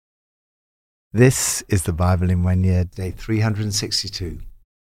This is the Bible in 1 year, day 362.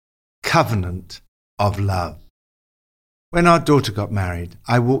 Covenant of Love. When our daughter got married,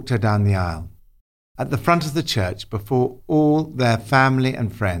 I walked her down the aisle. At the front of the church, before all their family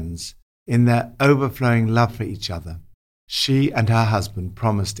and friends, in their overflowing love for each other, she and her husband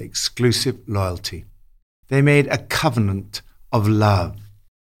promised exclusive loyalty. They made a covenant of love.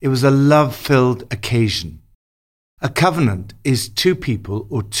 It was a love-filled occasion. A covenant is two people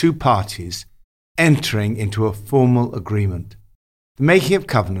or two parties entering into a formal agreement. The making of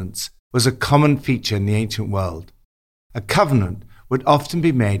covenants was a common feature in the ancient world. A covenant would often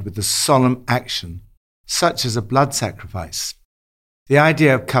be made with a solemn action, such as a blood sacrifice. The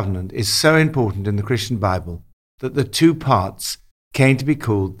idea of covenant is so important in the Christian Bible that the two parts came to be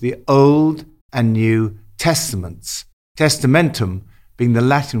called the Old and New Testaments, testamentum being the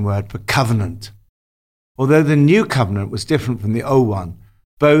Latin word for covenant. Although the new covenant was different from the old one,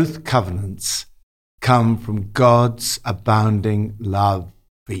 both covenants come from God's abounding love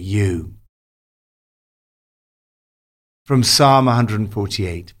for you. From Psalm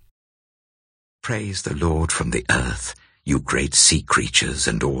 148. Praise the Lord from the earth, you great sea creatures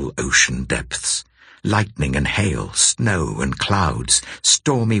and all ocean depths. Lightning and hail, snow and clouds,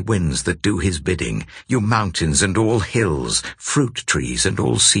 stormy winds that do his bidding, you mountains and all hills, fruit trees and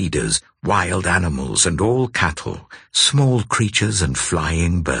all cedars, wild animals and all cattle, small creatures and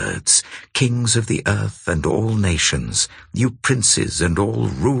flying birds, kings of the earth and all nations, you princes and all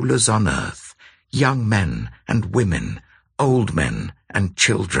rulers on earth, young men and women, old men and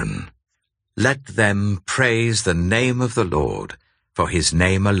children. Let them praise the name of the Lord, for his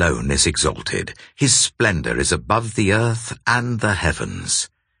name alone is exalted. His splendor is above the earth and the heavens.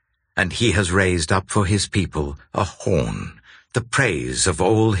 And he has raised up for his people a horn, the praise of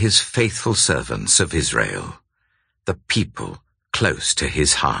all his faithful servants of Israel, the people close to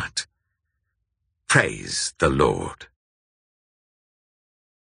his heart. Praise the Lord.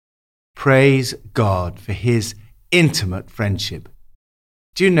 Praise God for his intimate friendship.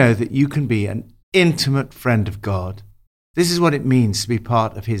 Do you know that you can be an intimate friend of God? This is what it means to be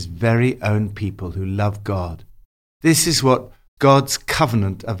part of his very own people who love God. This is what God's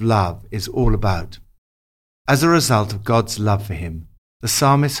covenant of love is all about. As a result of God's love for him, the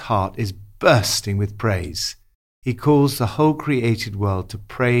psalmist's heart is bursting with praise. He calls the whole created world to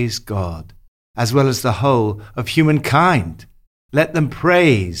praise God, as well as the whole of humankind. Let them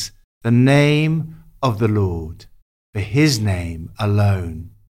praise the name of the Lord, for his name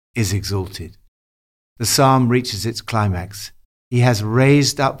alone is exalted. The psalm reaches its climax. He has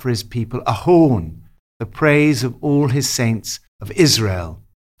raised up for his people a horn, the praise of all his saints of Israel,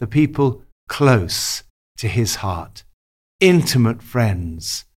 the people close to his heart, intimate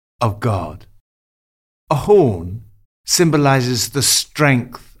friends of God. A horn symbolizes the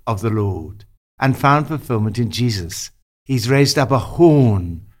strength of the Lord and found fulfillment in Jesus. He's raised up a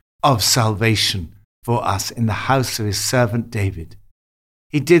horn of salvation for us in the house of his servant David.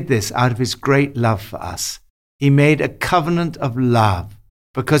 He did this out of his great love for us. He made a covenant of love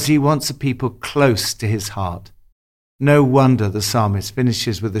because he wants a people close to his heart. No wonder the psalmist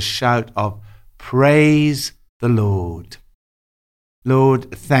finishes with a shout of praise the Lord.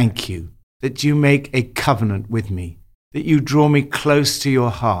 Lord, thank you that you make a covenant with me, that you draw me close to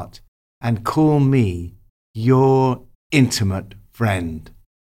your heart and call me your intimate friend.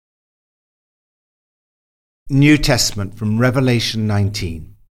 New Testament from Revelation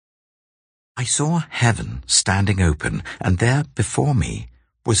 19. I saw heaven standing open, and there before me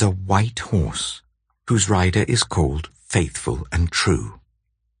was a white horse, whose rider is called Faithful and True.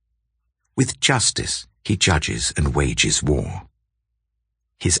 With justice he judges and wages war.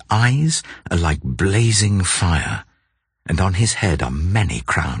 His eyes are like blazing fire, and on his head are many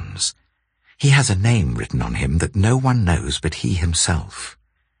crowns. He has a name written on him that no one knows but he himself.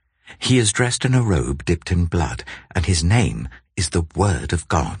 He is dressed in a robe dipped in blood, and his name is the Word of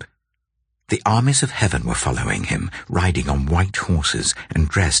God. The armies of heaven were following him, riding on white horses and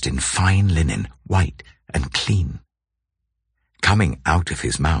dressed in fine linen, white and clean. Coming out of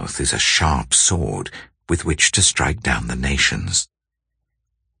his mouth is a sharp sword with which to strike down the nations.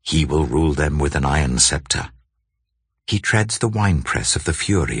 He will rule them with an iron scepter. He treads the winepress of the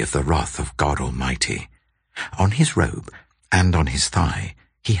fury of the wrath of God Almighty. On his robe and on his thigh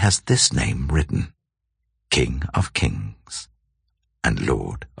he has this name written, King of Kings and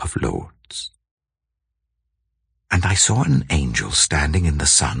Lord of Lords. And I saw an angel standing in the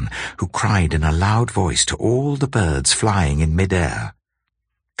sun, who cried in a loud voice to all the birds flying in mid-air,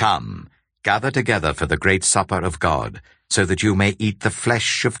 Come, gather together for the great supper of God, so that you may eat the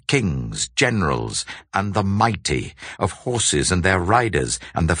flesh of kings, generals, and the mighty, of horses and their riders,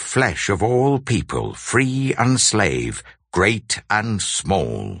 and the flesh of all people, free and slave, great and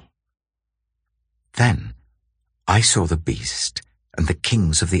small. Then I saw the beast, and the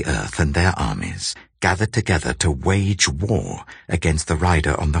kings of the earth and their armies, gathered together to wage war against the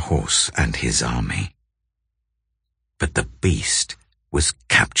rider on the horse and his army. But the beast was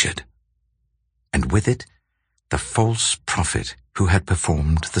captured, and with it the false prophet who had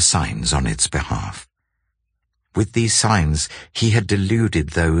performed the signs on its behalf. With these signs he had deluded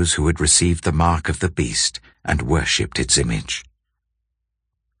those who had received the mark of the beast and worshipped its image.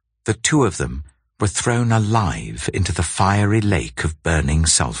 The two of them were thrown alive into the fiery lake of burning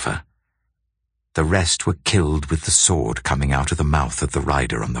sulfur. The rest were killed with the sword coming out of the mouth of the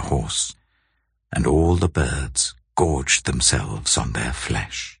rider on the horse, and all the birds gorged themselves on their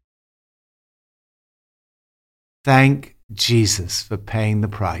flesh. Thank Jesus for paying the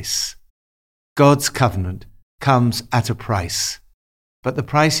price. God's covenant comes at a price, but the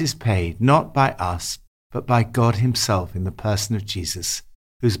price is paid not by us, but by God himself in the person of Jesus,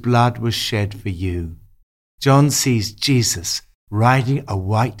 whose blood was shed for you. John sees Jesus riding a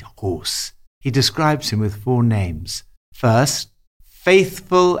white horse. He describes him with 4 names. First,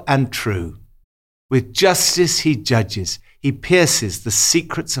 faithful and true. With justice he judges. He pierces the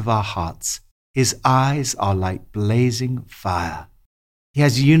secrets of our hearts. His eyes are like blazing fire. He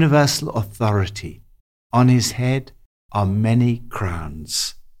has universal authority. On his head are many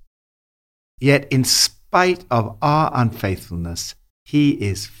crowns. Yet in spite of our unfaithfulness, he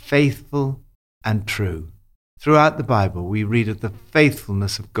is faithful and true. Throughout the Bible, we read of the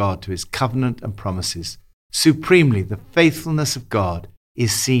faithfulness of God to his covenant and promises. Supremely, the faithfulness of God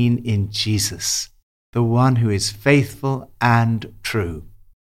is seen in Jesus, the one who is faithful and true.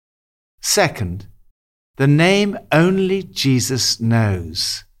 Second, the name only Jesus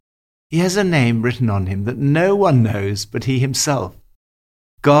knows. He has a name written on him that no one knows but he himself.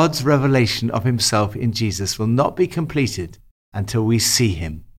 God's revelation of himself in Jesus will not be completed until we see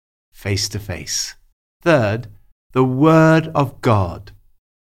him face to face. Third, the Word of God.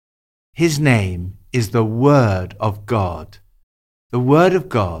 His name is the Word of God. The Word of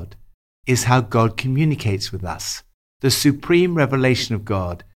God is how God communicates with us. The supreme revelation of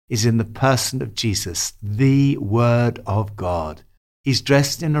God is in the person of Jesus, the Word of God. He's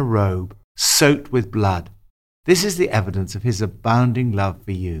dressed in a robe soaked with blood. This is the evidence of his abounding love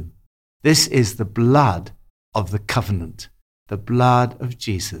for you. This is the blood of the covenant. The blood of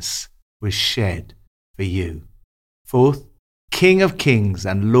Jesus was shed for you. Fourth, King of Kings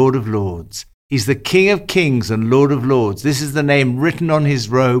and Lord of Lords. He's the King of Kings and Lord of Lords. This is the name written on his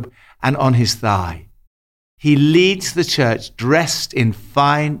robe and on his thigh. He leads the church dressed in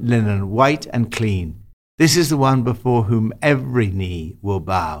fine linen, white and clean. This is the one before whom every knee will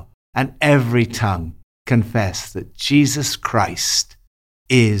bow and every tongue confess that Jesus Christ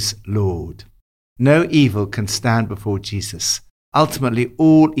is Lord. No evil can stand before Jesus. Ultimately,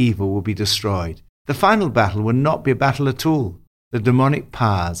 all evil will be destroyed. The final battle will not be a battle at all. The demonic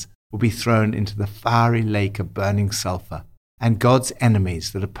powers will be thrown into the fiery lake of burning sulfur, and God's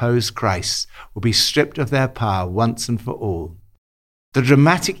enemies that oppose Christ will be stripped of their power once and for all. The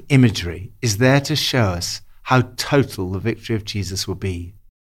dramatic imagery is there to show us how total the victory of Jesus will be.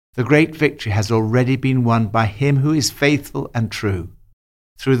 The great victory has already been won by him who is faithful and true.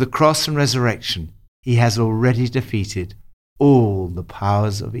 Through the cross and resurrection, he has already defeated all the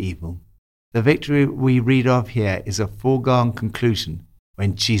powers of evil. The victory we read of here is a foregone conclusion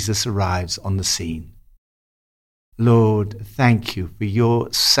when Jesus arrives on the scene. Lord, thank you for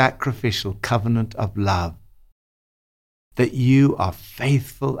your sacrificial covenant of love, that you are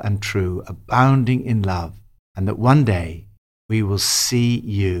faithful and true, abounding in love, and that one day we will see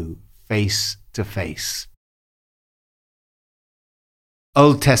you face to face.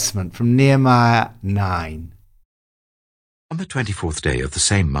 Old Testament from Nehemiah 9. On the 24th day of the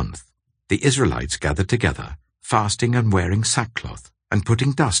same month, the Israelites gathered together, fasting and wearing sackcloth, and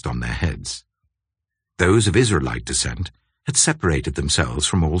putting dust on their heads. Those of Israelite descent had separated themselves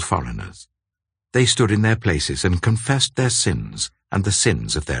from all foreigners. They stood in their places and confessed their sins and the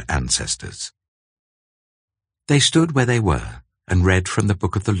sins of their ancestors. They stood where they were and read from the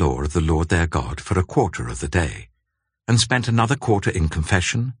book of the law of the Lord their God for a quarter of the day, and spent another quarter in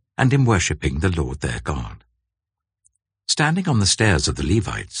confession and in worshipping the Lord their God. Standing on the stairs of the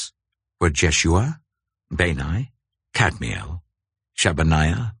Levites were Jeshua, Bani, Kadmiel,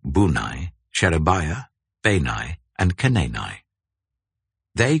 Shabaniah, Bunai, Sherebiah, Bani, and Kenani.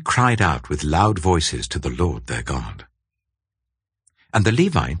 They cried out with loud voices to the Lord their God. And the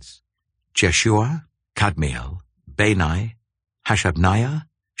Levites, Jeshua, Kadmiel, Bani, Hashabniah,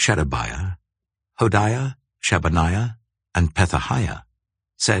 Sherebiah, Hodiah, Shebaniah, and Pethahiah,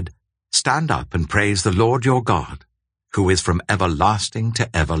 said, "Stand up and praise the Lord your God, who is from everlasting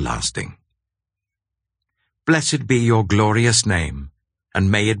to everlasting. Blessed be your glorious name, and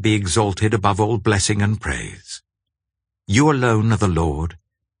may it be exalted above all blessing and praise. You alone are the Lord.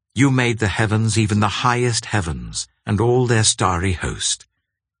 You made the heavens, even the highest heavens, and all their starry host,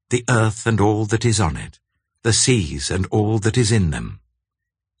 the earth and all that is on it, the seas and all that is in them.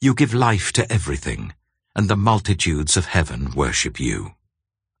 You give life to everything, and the multitudes of heaven worship you.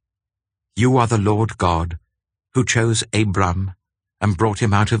 You are the Lord God, who chose Abram and brought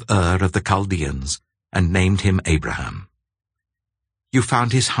him out of Ur of the Chaldeans, and named him Abraham. You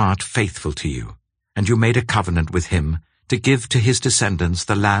found his heart faithful to you, and you made a covenant with him to give to his descendants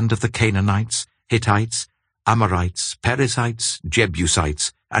the land of the Canaanites, Hittites, Amorites, Perizzites,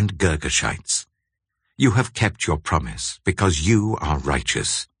 Jebusites, and Girgashites. You have kept your promise, because you are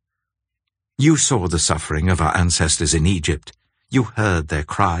righteous. You saw the suffering of our ancestors in Egypt. You heard their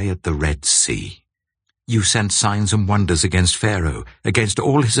cry at the Red Sea. You sent signs and wonders against Pharaoh, against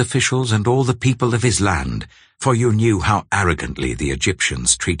all his officials and all the people of his land, for you knew how arrogantly the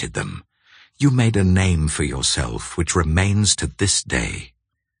Egyptians treated them. You made a name for yourself, which remains to this day.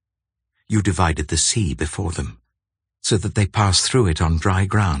 You divided the sea before them, so that they passed through it on dry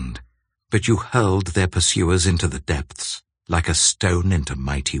ground, but you hurled their pursuers into the depths, like a stone into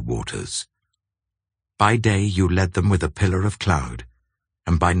mighty waters. By day you led them with a pillar of cloud,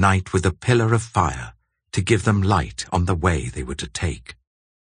 and by night with a pillar of fire, to give them light on the way they were to take.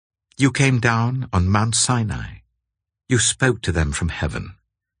 You came down on Mount Sinai. You spoke to them from heaven.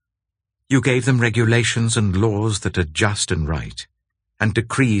 You gave them regulations and laws that are just and right, and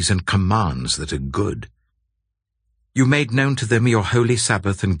decrees and commands that are good. You made known to them your holy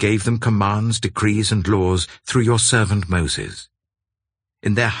Sabbath and gave them commands, decrees, and laws through your servant Moses.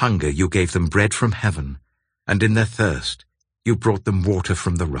 In their hunger you gave them bread from heaven, and in their thirst you brought them water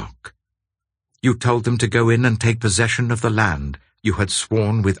from the rock. You told them to go in and take possession of the land you had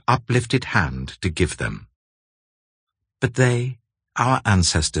sworn with uplifted hand to give them. But they, our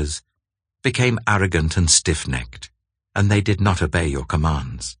ancestors, became arrogant and stiff-necked, and they did not obey your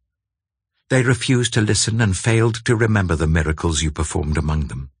commands. They refused to listen and failed to remember the miracles you performed among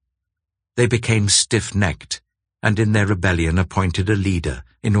them. They became stiff-necked, and in their rebellion appointed a leader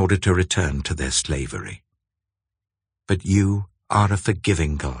in order to return to their slavery. But you are a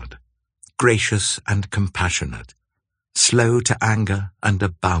forgiving God, gracious and compassionate, slow to anger and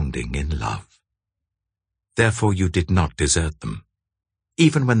abounding in love. Therefore you did not desert them,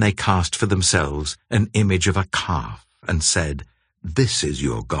 even when they cast for themselves an image of a calf and said, "This is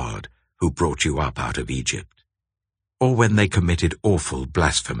your God, who brought you up out of Egypt," or when they committed awful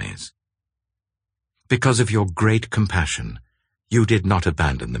blasphemies. Because of your great compassion, you did not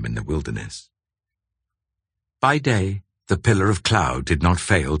abandon them in the wilderness. By day, the pillar of cloud did not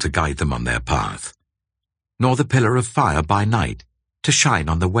fail to guide them on their path, nor the pillar of fire by night to shine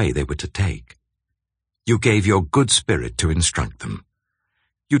on the way they were to take. You gave your good spirit to instruct them.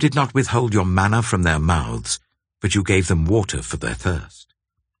 You did not withhold your manna from their mouths, but you gave them water for their thirst.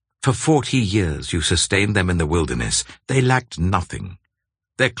 For 40 years you sustained them in the wilderness. They lacked nothing.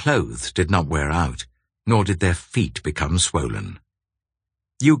 Their clothes did not wear out, nor did their feet become swollen.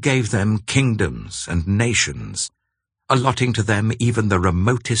 You gave them kingdoms and nations, allotting to them even the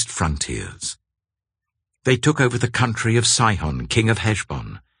remotest frontiers. They took over the country of Sihon, king of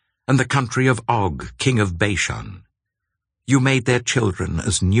Heshbon, and the country of Og, king of Bashan. You made their children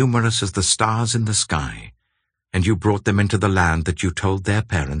as numerous as the stars in the sky, and you brought them into the land that you told their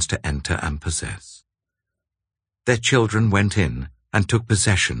parents to enter and possess. Their children went in and took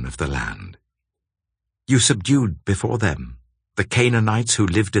possession of the land. You subdued before them the Canaanites who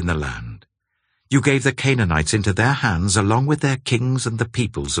lived in the land. You gave the Canaanites into their hands along with their kings and the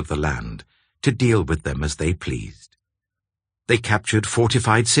peoples of the land, to deal with them as they pleased. They captured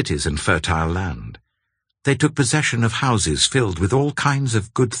fortified cities and fertile land. They took possession of houses filled with all kinds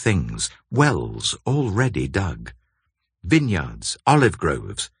of good things, wells already dug, vineyards, olive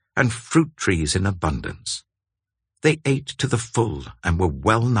groves, and fruit trees in abundance. They ate to the full and were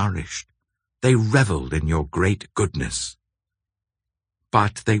well nourished. They reveled in your great goodness.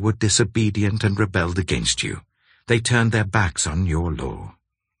 But they were disobedient and rebelled against you. They turned their backs on your law.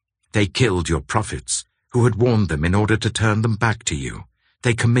 They killed your prophets, who had warned them in order to turn them back to you.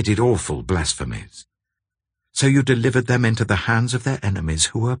 They committed awful blasphemies. So you delivered them into the hands of their enemies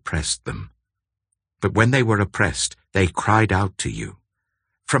who oppressed them. But when they were oppressed, they cried out to you.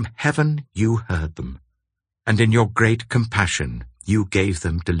 From heaven you heard them, and in your great compassion you gave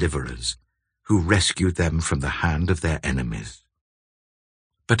them deliverers. who rescued them from the hand of their enemies.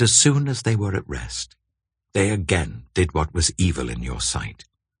 But as soon as they were at rest, they again did what was evil in your sight.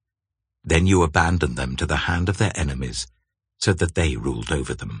 Then you abandoned them to the hand of their enemies, so that they ruled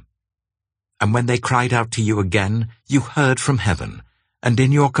over them. And when they cried out to you again, you heard from heaven, and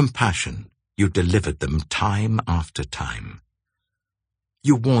in your compassion you delivered them time after time.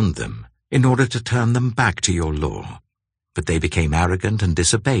 You warned them in order to turn them back to your law, but they became arrogant and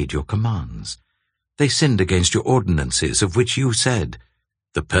disobeyed your commands. They sinned against your ordinances, of which you said,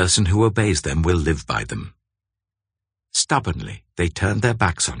 "The person who obeys them will live by them." Stubbornly they turned their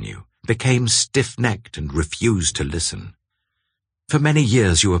backs on you, became stiff-necked and refused to listen. For many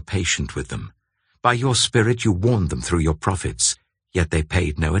years you were patient with them. By your Spirit you warned them through your prophets, yet they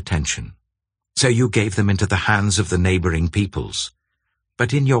paid no attention. So you gave them into the hands of the neighboring peoples.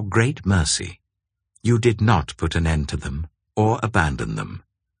 But in your great mercy, you did not put an end to them or abandon them,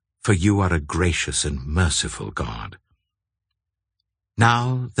 for you are a gracious and merciful God.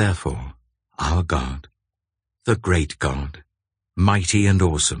 Now, therefore, our God, the great God, mighty and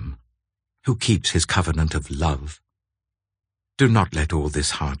awesome, who keeps his covenant of love, do not let all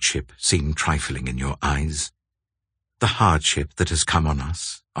this hardship seem trifling in your eyes. The hardship that has come on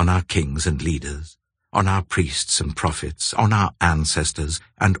us, on our kings and leaders, on our priests and prophets, on our ancestors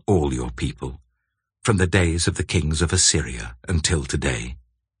and all your people, from the days of the kings of Assyria until today.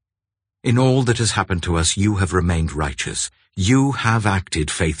 In all that has happened to us you have remained righteous. You have acted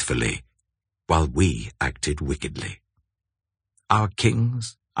faithfully, while we acted wickedly. Our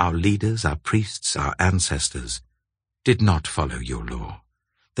kings, our leaders, our priests, our ancestors did not follow your law.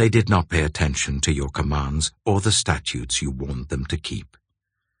 They did not pay attention to your commands or the statutes you warned them to keep.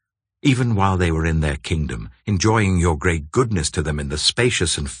 Even while they were in their kingdom, enjoying your great goodness to them in the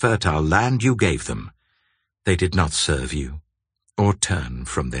spacious and fertile land you gave them, they did not serve you or turn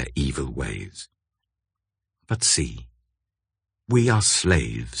from their evil ways. But see, we are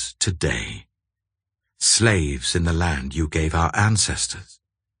slaves today, slaves in the land you gave our ancestors,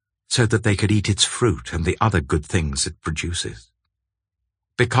 so that they could eat its fruit and the other good things it produces.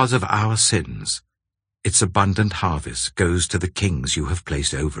 Because of our sins, its abundant harvest goes to the kings you have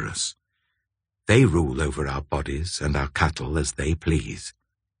placed over us. They rule over our bodies and our cattle as they please.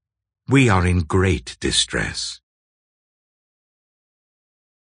 We are in great distress.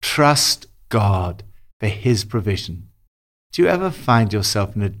 Trust God for his provision. Do you ever find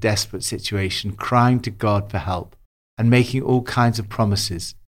yourself in a desperate situation, crying to God for help and making all kinds of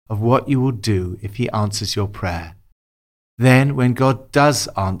promises of what you will do if he answers your prayer? Then, when God does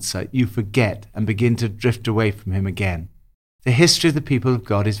answer, you forget and begin to drift away from him again. The history of the people of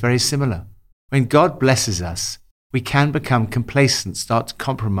God is very similar. When God blesses us, we can become complacent, start to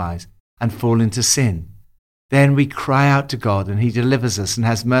compromise, and fall into sin. Then we cry out to God and he delivers us and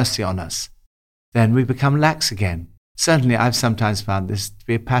has mercy on us. Then we become lax again. Certainly, I've sometimes found this to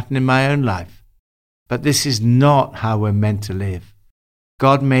be a pattern in my own life. But this is not how we're meant to live.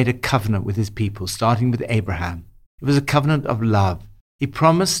 God made a covenant with his people, starting with Abraham. It was a covenant of love. He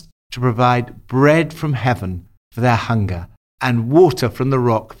promised to provide bread from heaven for their hunger and water from the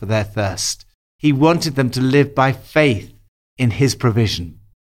rock for their thirst. He wanted them to live by faith in his provision.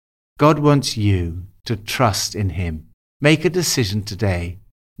 God wants you to trust in him. Make a decision today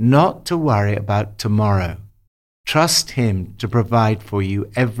not to worry about tomorrow. Trust him to provide for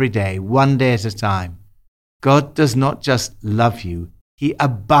you every day, one day at a time. God does not just love you, he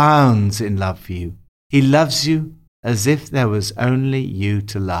abounds in love for you. He loves you as if there was only you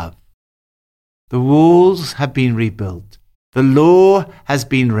to love. The walls have been rebuilt. The law has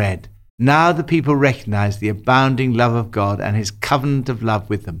been read. Now the people recognize the abounding love of God and his covenant of love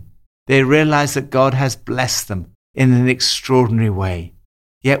with them. They realize that God has blessed them in an extraordinary way.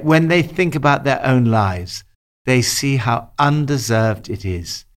 Yet when they think about their own lives, they see how undeserved it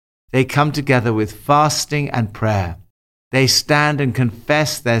is. They come together with fasting and prayer. They stand and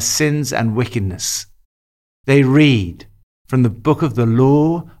confess their sins and wickedness. They read from the book of the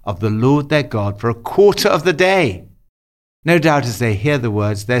law of the Lord their God for a quarter of the day. No doubt as they hear the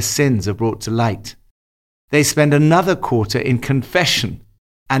words, their sins are brought to light. They spend another quarter in confession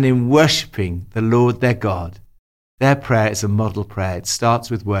and in worshipping the Lord their God. Their prayer is a model prayer. It starts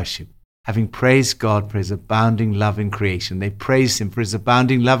with worship. Having praised God for his abounding love in creation, they praise him for his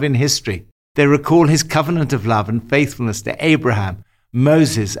abounding love in history. They recall his covenant of love and faithfulness to Abraham,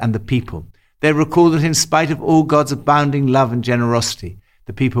 Moses, and the people. They recall that in spite of all God's abounding love and generosity,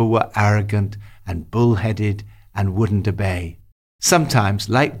 the people were arrogant and bullheaded and wouldn't obey. Sometimes,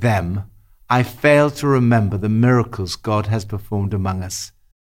 like them, I fail to remember the miracles God has performed among us.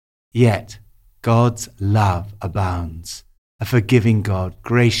 Yet, God's love abounds, a forgiving God,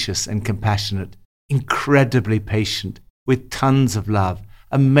 gracious and compassionate, incredibly patient, with tons of love,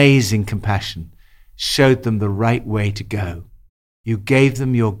 amazing compassion, showed them the right way to go. You gave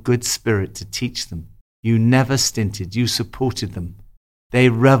them your good spirit to teach them. You never stinted. You supported them. They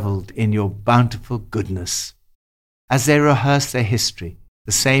reveled in your bountiful goodness. As they rehearse their history,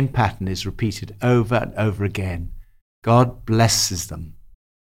 the same pattern is repeated over and over again. God blesses them.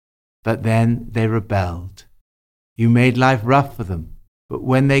 But then they rebelled. You made life rough for them, but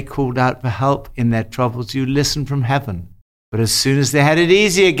when they called out for help in their troubles, you listened from heaven. But as soon as they had it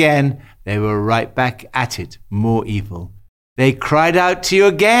easy again, they were right back at it, more evil. They cried out to you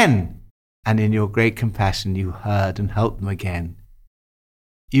again, and in your great compassion you heard and helped them again.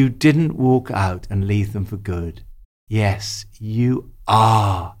 You didn't walk out and leave them for good. Yes, you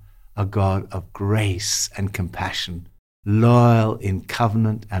are a God of grace and compassion, loyal in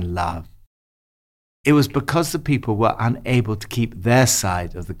covenant and love. It was because the people were unable to keep their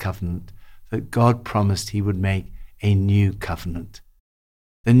side of the covenant that God promised he would make a new covenant.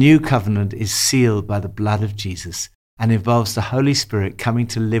 The new covenant is sealed by the blood of Jesus and involves the Holy Spirit coming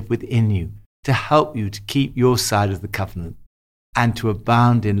to live within you to help you to keep your side of the covenant and to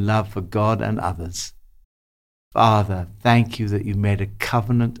abound in love for God and others. Father, thank you that you made a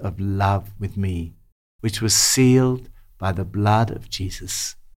covenant of love with me, which was sealed by the blood of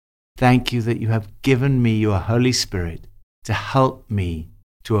Jesus. Thank you that you have given me your Holy Spirit to help me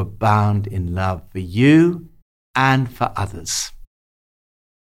to abound in love for you and for others.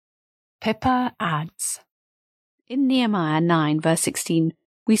 Pippa adds, in Nehemiah 9 verse 16,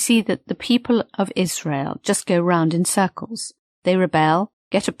 we see that the people of Israel just go round in circles. They rebel,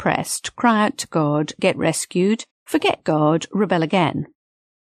 get oppressed, cry out to God, get rescued, forget God, rebel again.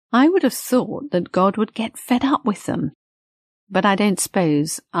 I would have thought that God would get fed up with them, but I don't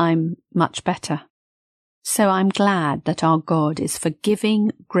suppose I'm much better. So I'm glad that our God is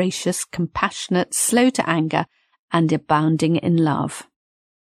forgiving, gracious, compassionate, slow to anger, and abounding in love.